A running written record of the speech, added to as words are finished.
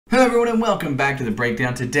Hello everyone and welcome back to the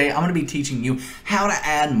breakdown. Today I'm going to be teaching you how to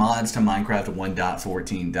add mods to Minecraft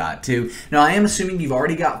 1.14.2. Now I am assuming you've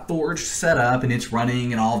already got Forge set up and it's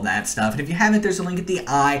running and all of that stuff. And if you haven't, there's a link at the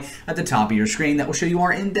I at the top of your screen that will show you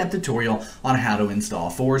our in-depth tutorial on how to install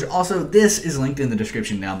Forge. Also, this is linked in the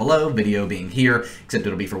description down below, video being here, except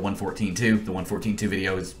it'll be for 1.14.2. The 1.14.2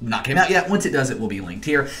 video is not came out yet. Once it does, it will be linked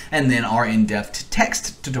here. And then our in-depth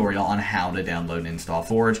text tutorial on how to download and install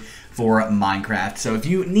Forge for Minecraft. So if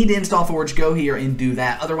you need to install Forge, go here and do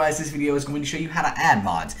that. Otherwise, this video is going to show you how to add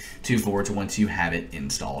mods to Forge once you have it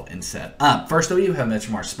installed and set up. First, though, you have a message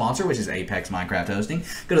from our sponsor, which is Apex Minecraft Hosting.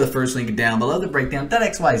 Go to the first link down below, the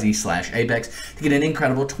breakdown.xyz/Apex, to get an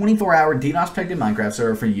incredible 24-hour DDoS-protected Minecraft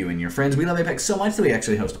server for you and your friends. We love Apex so much that we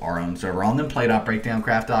actually host our own server on them,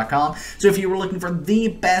 play.breakdowncraft.com. So if you were looking for the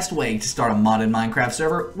best way to start a modded Minecraft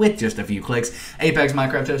server with just a few clicks, Apex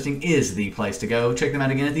Minecraft Hosting is the place to go. Check them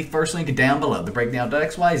out again at the first link down below, the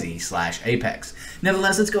breakdown.xyz/Apex.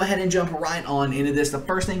 Nevertheless, let's go ahead and jump right on into this. The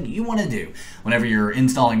first thing you want to do whenever you're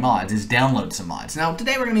installing mods is download some mods. Now,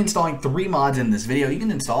 today we're going to be installing 3 mods in this video. You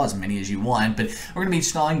can install as many as you want, but we're going to be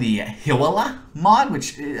installing the Hiwala mod,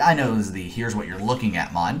 which I know is the Here's What You're Looking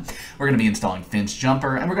At mod. We're going to be installing Fence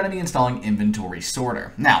Jumper, and we're going to be installing Inventory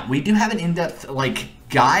Sorter. Now, we do have an in-depth,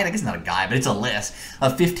 guide, I guess not a guide, but it's a list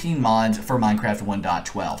of 15 mods for Minecraft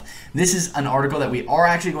 1.12. This is an article that we are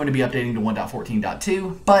actually going to be updating to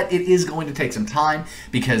 1.14.2, but it is going to take some time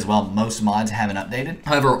because, well, most mods haven't updated.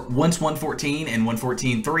 However, once 1.14 and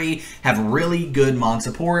 1.14.3 have really good mod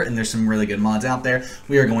support, and there's some really good mods out there,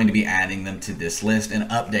 we are going to be adding them to this list and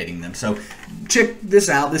updating them. So check this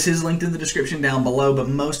out. This is linked in the description down below, but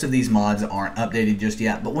most of these mods aren't updated just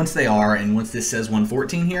yet. But once they are, and once this says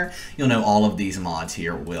 1.14 here, you'll know all of these mods here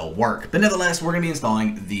will work. But nevertheless, we're going to be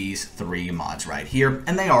installing these 3 mods right here,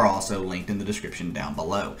 and they are also linked in the description down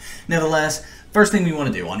below. Nevertheless, first thing we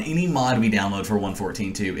want to do on any mod we download for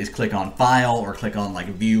 1.14.2 is click on File or click on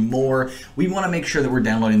View More. We want to make sure that we're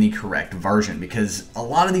downloading the correct version because a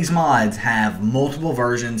lot of these mods have multiple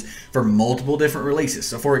versions for multiple different releases.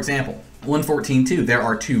 So for example, 1.14.2, there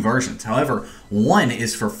are 2 versions. However, one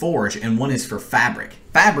is for Forge and one is for Fabric.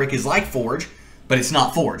 Fabric is like Forge, but it's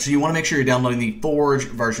not Forge. So you want to make sure you're downloading the Forge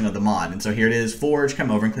version of the mod. And so here it is, Forge.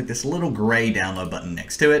 Come over and click this little gray download button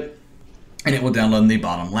next to it, and it will download in the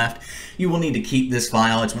bottom left. You will need to keep this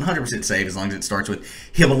file. It's 100% safe as long as it starts with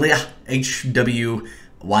Hiwala,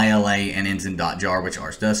 HWYLA, and ends in .jar, which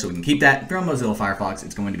ours does, so we can keep that. If you're on Mozilla Firefox,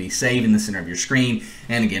 it's going to be saved in the center of your screen.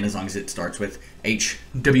 And again, as long as it starts with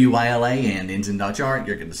HWYLA and ends in .jar,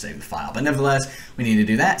 you're good to save the file. But nevertheless, we need to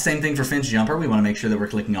do that. Same thing for Fence Jumper. We want to make sure that we're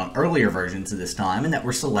clicking on earlier versions this time and that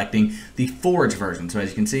we're selecting the Forge version. So as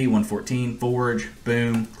you can see, 1.14 Forge,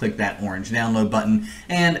 boom, click that orange download button.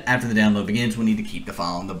 And after the download begins, we need to keep the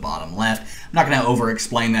file on the bottom left. I'm not going to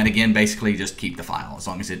over-explain that again. Basically, just keep the file. As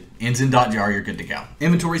long as it ends in .jar, you're good to go.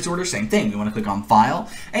 Inventory Sorter, same thing. We want to click on File,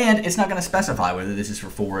 and it's not going to specify whether this is for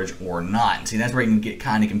Forge or not. See, that's where it can get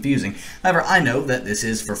kind of confusing. However, I know that this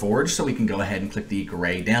is for Forge, so we can go ahead and click the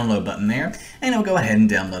gray download button there, and it'll go ahead and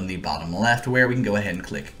download in the bottom left where we can go ahead and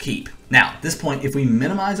click Keep. Now, at this point, if we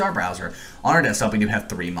minimize our browser, on our desktop, we do have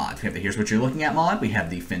 3 mods. We have the Here's What You're Looking At mod, we have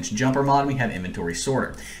the Fence Jumper mod, and we have Inventory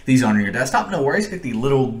Sorter. These are on your desktop, no worries. Click the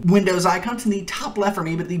little Windows icon to the top left for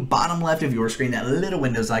me, but the bottom left of your screen, that little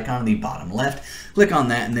Windows icon on the bottom left. Click on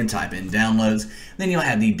that and then type in Downloads. Then you'll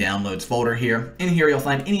have the Downloads folder here. In here, you'll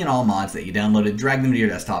find any and all mods that you downloaded. Drag them to your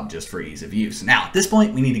desktop just for ease of use. Now, at this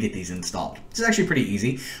point, we need to get these installed. This is actually pretty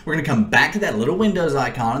easy. We're going to come back to that little Windows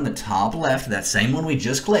icon in the top left, that same one we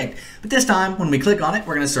just clicked. But this time, when we click on it,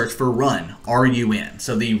 we're going to search for Run, R-U-N.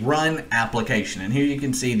 So the Run application. And here you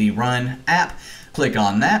can see the Run app. Click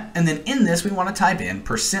on that, and then in this we want to type in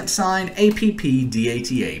 %appdata,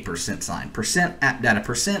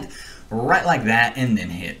 %appdata, right like that, and then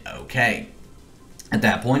hit OK. At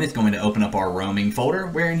that point, it's going to open up our roaming folder,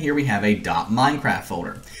 where in here we have a .minecraft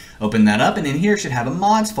folder. Open that up, and in here should have a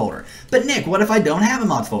mods folder. But Nick, what if I don't have a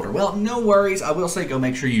mods folder? Well, no worries. I will say go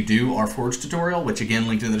make sure you do our Forge tutorial, which again,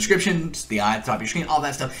 linked in the description, it's the I at the top of your screen, all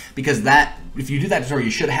that stuff, because that, if you do that tutorial,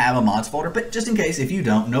 you should have a mods folder. But just in case, if you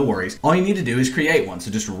don't, no worries. All you need to do is create one.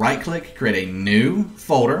 So just right click, create a new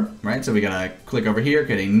folder, right? So we gotta click over here,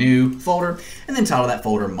 create a new folder, and then title that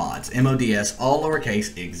folder mods, M-O-D-S, all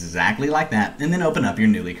lowercase, exactly like that, and then open up your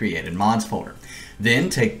newly created mods folder.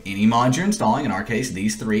 Then take any mods you're installing, in our case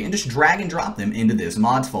these 3, and just drag and drop them into this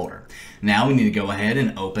mods folder. Now we need to go ahead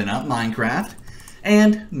and open up Minecraft.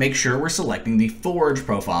 And make sure we're selecting the Forge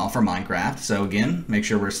profile for Minecraft. So again, make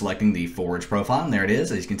sure we're selecting the Forge profile, and there it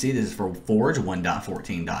is. As you can see, this is for Forge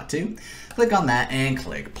 1.14.2. Click on that and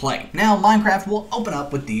click play. Now Minecraft will open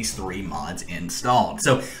up with these 3 mods installed.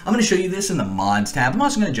 So I'm going to show you this in the mods tab. I'm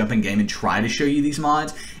also going to jump in game and try to show you these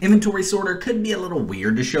mods. Inventory sorter could be a little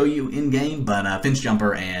weird to show you in game, but fence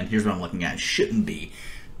jumper and here's what I'm looking at shouldn't be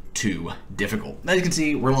too difficult. As you can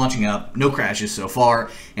see, we're launching up, no crashes so far,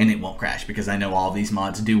 and it won't crash because I know all of these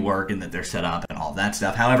mods do work and that they're set up and all of that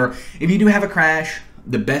stuff. However, if you do have a crash,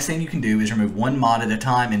 the best thing you can do is remove 1 mod at a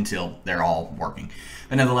time until they're all working.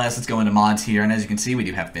 But nevertheless, let's go into mods here, and as you can see, we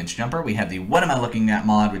do have Fence Jumper. We have the What Am I Looking At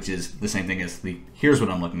mod, which is the same thing as the Here's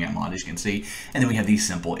What I'm Looking At mod, as you can see, and then we have the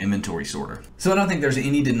Simple Inventory Sorter. So I don't think there's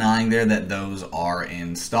any denying there that those are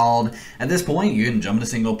installed. At this point, you can jump into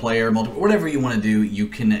single player, multiple, whatever you want to do, you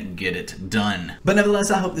can get it done. But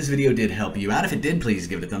nevertheless, I hope this video did help you out. If it did, please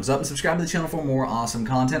give it a thumbs up and subscribe to the channel for more awesome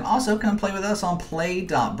content. Also, come play with us on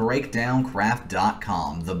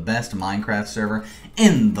play.breakdowncraft.com, the best Minecraft server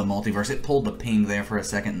in the multiverse. It pulled the ping there for a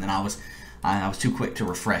second, and then I was too quick to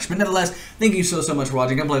refresh. But nevertheless, thank you so much for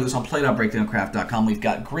watching. Come play with us on play.breakdowncraft.com. We've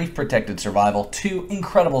got grief protected survival, 2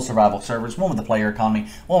 incredible survival servers, one with the player economy,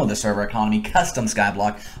 one with the server economy, custom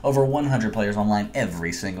skyblock, over 100 players online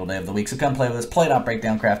every single day of the week. So come play with us.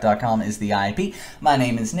 Play.breakdowncraft.com is the IP. My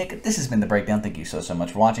name is Nick. This has been The Breakdown. Thank you so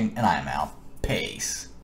much for watching, and I am out. Peace.